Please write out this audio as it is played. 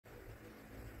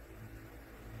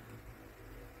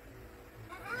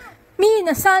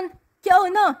皆さん、今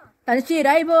日の楽しい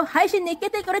ライブを配信に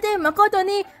来てくれて誠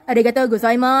にありがとうご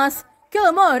ざいます。今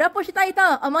日もラップしたいと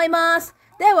思います。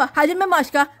では、始めま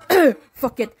すか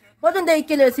Fuck it. Modern day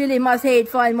killers really must hate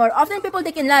fun. More often people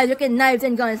taking lives, looking knives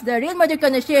and guns. The real murder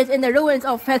gonna shares in the ruins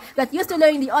of hell that used to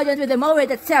luring the audience with the Mori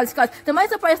that sells cuts. To my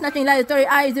surprise, nothing like the story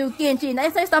I do Kinchi.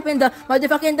 Nice I stopping the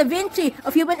motherfucking Da Vinci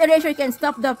of human erasure can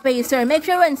stop the pacer. Make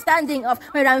sure when standing up,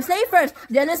 my round say first.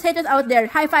 Jealous haters out there,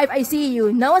 high five, I see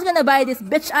you. No one's gonna buy this,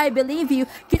 bitch, I believe you.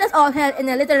 Keep us all hell in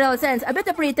a literal sense. A bit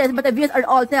of pretense, but the views are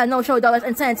all tell, no show dollars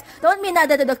and cents. Don't mean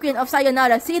nada to the queen of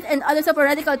sayonara. Seed and other super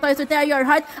radical toys to tear your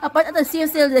heart apart at the sea,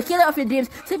 still the killer of your dreams.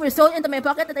 Slip your soul into my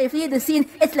pocket that I flee the scene.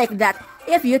 It's like that.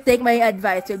 If you take my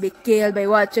advice, you'll be killed by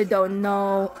what you don't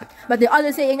know. But the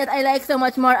other saying that I like so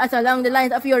much more as along the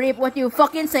lines of you reap what you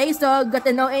fucking say so. Got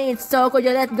to know ain't so. Could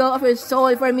you let go of your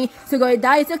soul for me? So go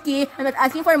die, Suki. I'm not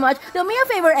asking for much. Do me a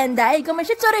favor and die.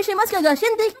 Gomashitsure shimasu kaga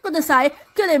shindi kudasai.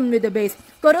 Kill him with the base.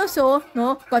 Koroso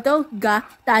no koto ga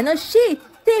tanoshi.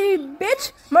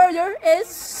 Bitch, murder is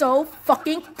so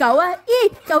fucking kawaii.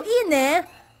 Kawaii ne.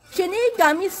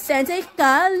 Shinigami Sensei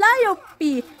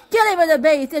Calliope. Kill him with the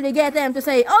base till we get them to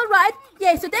say, alright,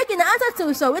 yes, so taking the answer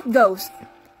to, so it goes.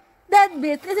 That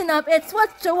bit, listen up, it's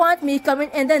what you want me coming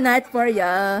in the night for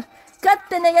ya.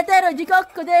 Katte na yatero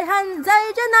jikoku de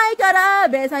hanzai janai kara.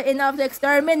 Besa enough to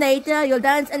exterminate ya. You'll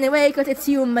dance anyway cause it's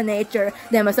human nature.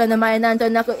 Demaso na mai nanto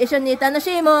naku isho ni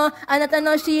tanoshimo. Anata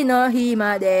no shi no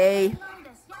hima de.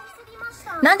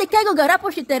 Nandi keigo ga rapo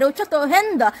shiteru, chotto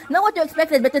henda. Know what you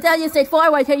expected, but to tell you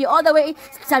straightforward, hear you all the way,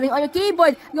 stabbing on your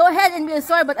keyboard. Go ahead and be a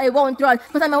sore, but I won't run.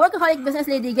 Cause I'm a workaholic business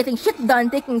lady, getting shit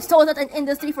done, taking souls out an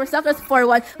industry for suckers for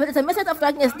one. But it's a method of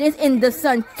darkness, this in the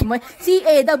sun.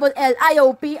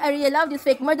 C-A-L-L-I-O-P. I really love this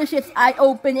fake murder shit's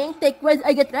eye-opening. Take words,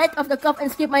 I get right off the cuff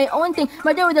and skip my own thing.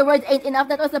 Murder with the words ain't enough,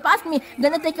 that was the past me.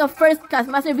 Gonna take a first cast,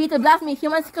 Master V to blast me.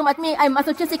 Humans come at me, I'm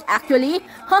masochistic actually.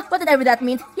 Huh, whatever that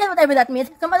means. Yeah, whatever that means.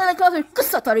 Come a little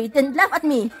closer. Sorry, then laugh at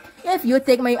me. If you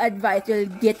take my advice, you'll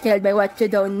get killed by what you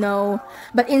don't know.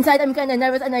 But inside, I'm kinda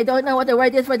nervous and I don't know what the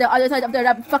word is for the other side of the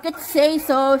rap. Fuck it, say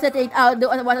so, set it out, do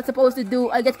what I'm supposed to do.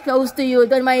 I'll get close to you,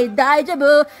 don't my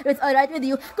daijabu. It's alright with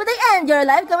you. Could I end your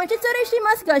life? Come shitsure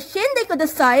shimasu ga shinde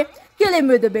kudasai. Kill him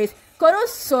with the base.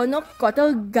 Koroso no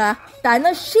koto ga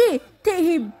tanoshi.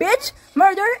 Tehi bitch,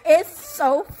 murder is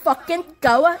so fucking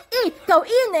kawaii.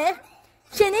 Kawaii ne.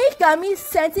 Shinigami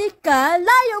Sensei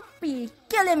Calliope.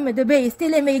 Kill him with the base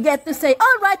till he may get to say,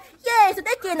 alright, yay, so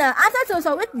taking a answer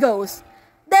so it goes.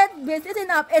 That bit is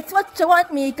enough, it's what you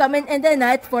want me coming in the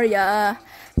night for ya.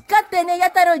 Katte ne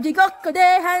yataro jikoku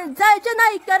de hanzai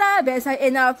janai kara. Besa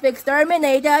enough to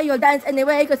exterminate ya. You'll dance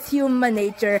anyway cause human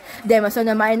nature. Demaso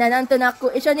na mai na nanto naku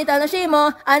isho ni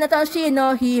tanoshimo. Anata no shi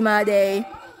no hima de.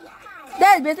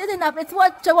 That bit is enough, it's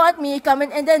what you want me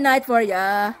coming in the night for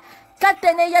ya.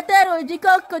 Katte ne yatero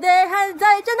jikoku de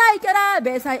hanzai janai kara.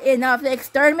 Besa enough to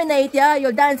exterminate ya.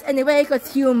 You'll dance anyway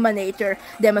cause human nature.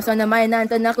 Demaso na mai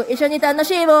nanto naku isho ni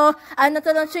tanoshimo.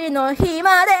 Anata no shi no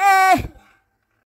hima de.